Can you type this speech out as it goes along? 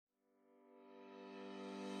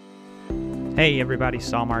Hey everybody,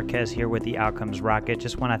 Saul Marquez here with the Outcomes Rocket.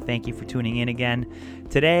 Just want to thank you for tuning in again.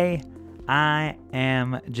 Today, I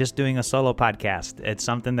am just doing a solo podcast. It's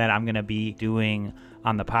something that I'm going to be doing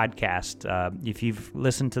on the podcast. If you've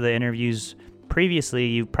listened to the interviews previously,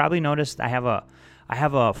 you've probably noticed I have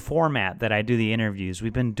a format that I do the interviews.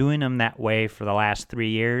 We've been doing them that way for the last 3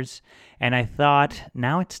 years, and I thought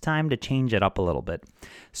now it's time to change it up a little bit.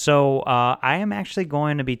 So I am actually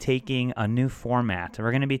going to be taking a new format.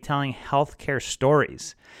 We're going to be telling healthcare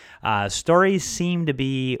stories. Stories seem to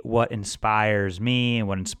be what inspires me and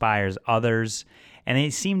what inspires others, and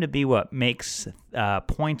they seem to be what makes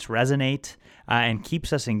points resonate and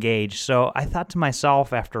keeps us engaged. So I thought to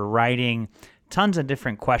myself, after writing tons of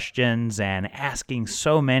different questions and asking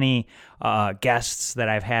so many guests that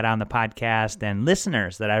I've had on the podcast and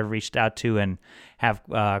listeners that I've reached out to and have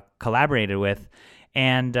collaborated with,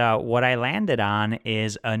 and what I landed on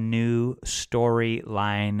is a new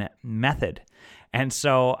storyline method. And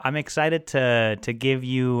so I'm excited to give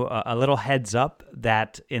you a little heads up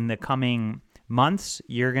that in the coming months,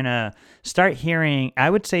 you're going to start hearing, I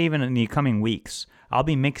would say even in the coming weeks, I'll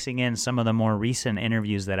be mixing in some of the more recent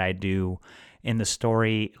interviews that I do in the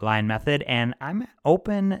storyline method, and I'm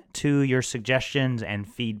open to your suggestions and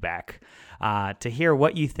feedback to hear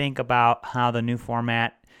what you think about how the new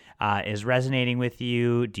format is resonating with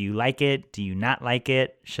you. Do you like it? Do you not like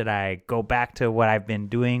it? Should I go back to what I've been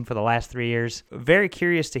doing for the last 3 years? Very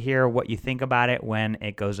curious to hear what you think about it when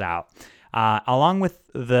it goes out. Along with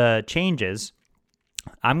the changes,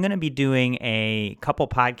 I'm going to be doing a couple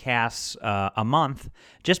podcasts a month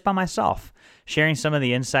just by myself, sharing some of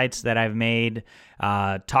the insights that I've made,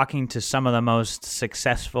 talking to some of the most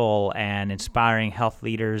successful and inspiring health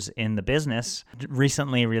leaders in the business.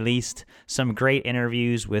 Recently released some great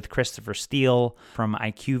interviews with Christopher Steele from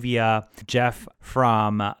IQVIA, Jeff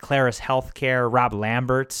from Claris Healthcare, Rob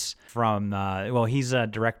Lamberts from, he's a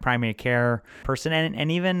direct primary care person,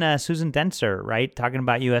 and even Susan Denser, right, talking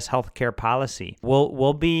about U.S. healthcare policy.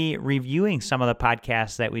 We'll be reviewing some of the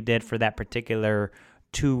podcasts that we did for that particular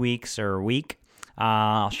 2 weeks or week.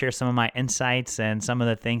 I'll share some of my insights and some of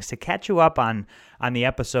the things to catch you up on the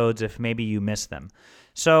episodes if maybe you missed them.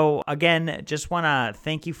 So again, just want to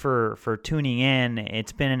thank you for tuning in.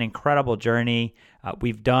 It's been an incredible journey.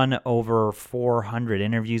 We've done over 400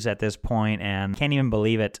 interviews at this point, and can't even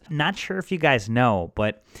believe it. Not sure if you guys know,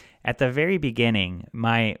 but at the very beginning,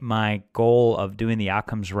 my goal of doing the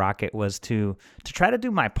Outcomes Rocket was to try to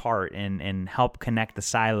do my part and help connect the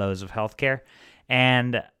silos of healthcare.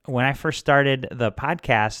 And when I first started the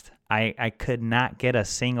podcast, I could not get a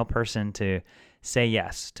single person to say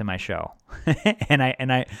yes to my show. and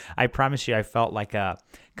I promise you, I felt like a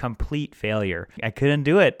complete failure. I couldn't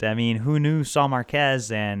do it. I mean, who knew Saul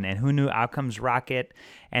Marquez and who knew Outcomes Rocket?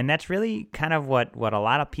 And that's really kind of what a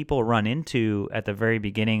lot of people run into at the very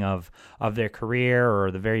beginning of their career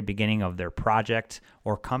or the very beginning of their project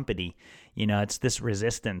or company. You know, it's this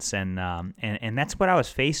resistance, and that's what I was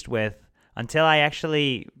faced with until I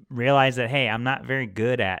actually realized that, hey, I'm not very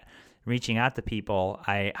good at reaching out to people.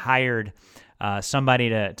 I hired somebody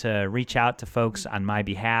to reach out to folks on my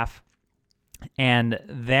behalf, and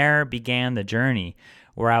there began the journey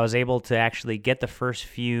where I was able to actually get the first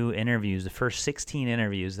few interviews, the first 16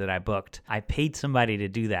 interviews that I booked. I paid somebody to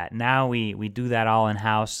do that. Now we do that all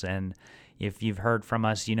in-house, and if you've heard from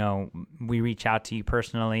us, you know, we reach out to you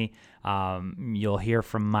personally. You'll hear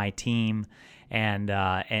from my team. And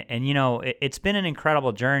you know, it's been an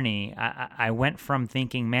incredible journey. I went from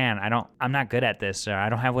thinking, man, I'm not good at this, or I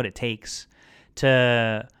don't have what it takes,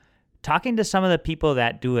 to talking to some of the people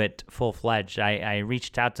that do it full-fledged. I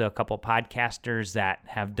reached out to a couple podcasters that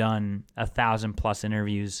have done 1,000+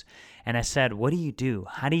 interviews, and I said, what do you do?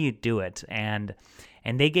 How do you do it? And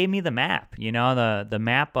they gave me the map, you know, the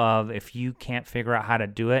map of, if you can't figure out how to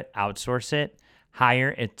do it, outsource it,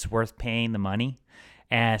 hire, it's worth paying the money.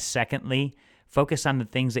 And secondly, focus on the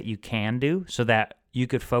things that you can do so that you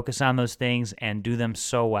could focus on those things and do them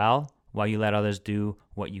so well while you let others do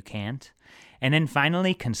what you can't. And then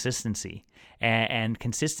finally, consistency. And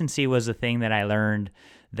consistency was the thing that I learned,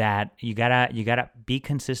 that you gotta be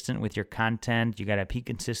consistent with your content. You gotta be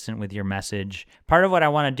consistent with your message. Part of what I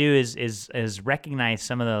want to do is recognize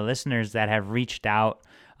some of the listeners that have reached out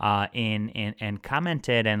and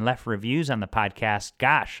commented and left reviews on the podcast.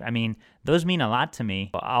 Gosh, I mean, those mean a lot to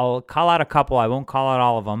me. I'll call out a couple. I won't call out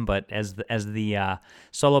all of them, but as the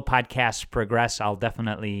solo podcasts progress, I'll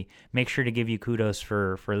definitely make sure to give you kudos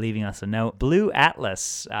for leaving us a note. Blue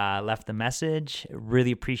Atlas left the message.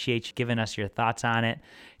 Really appreciate you giving us your thoughts on it.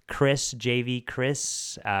 Chris,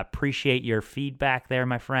 appreciate your feedback there,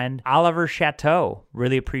 my friend. Oliver Chateau,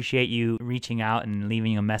 really appreciate you reaching out and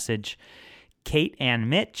leaving a message, Kate and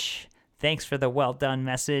Mitch, thanks for the well done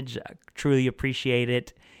message. Truly appreciate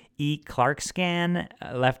it. E. Clarkscan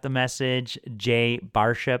left a message. Jay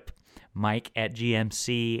Barship, Mike at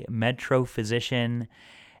GMC, Metro Physician,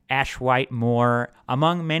 Ash White Moore,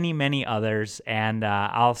 among many, many others. And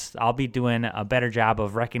I'll be doing a better job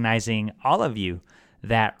of recognizing all of you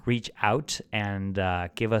that reach out and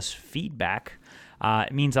give us feedback.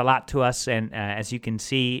 It means a lot to us, and as you can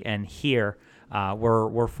see and hear,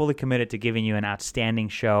 we're fully committed to giving you an outstanding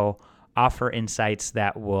show, offer insights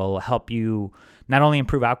that will help you not only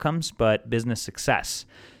improve outcomes, but business success.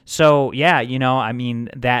 So yeah,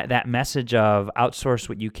 that message of outsource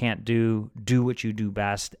what you can't do what you do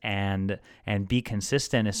best, and be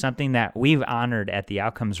consistent is something that we've honored at the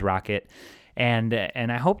Outcomes Rocket. And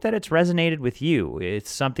I hope that it's resonated with you.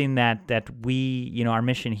 It's something that we, our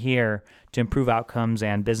mission here to improve outcomes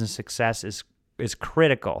and business success is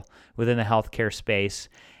critical within the healthcare space.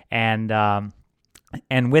 And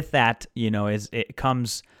with that, it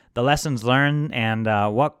comes the lessons learned and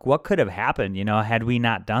what could have happened, had we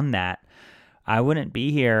not done that. I wouldn't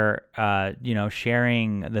be here,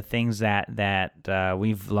 sharing the things that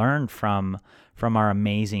we've learned from our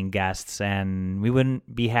amazing guests, and we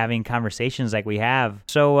wouldn't be having conversations like we have.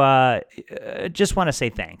 So just want to say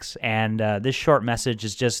thanks. And this short message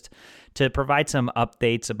is just to provide some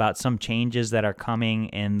updates about some changes that are coming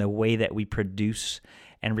in the way that we produce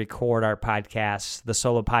and record our podcasts, the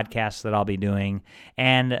solo podcasts that I'll be doing,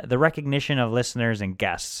 and the recognition of listeners and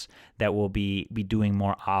guests that we'll be doing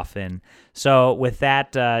more often. So with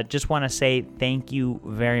that, just want to say thank you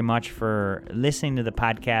very much for listening to the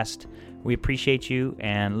podcast. We appreciate you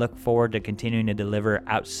and look forward to continuing to deliver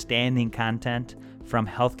outstanding content from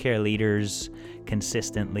healthcare leaders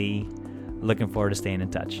consistently. Looking forward to staying in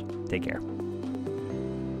touch. Take care.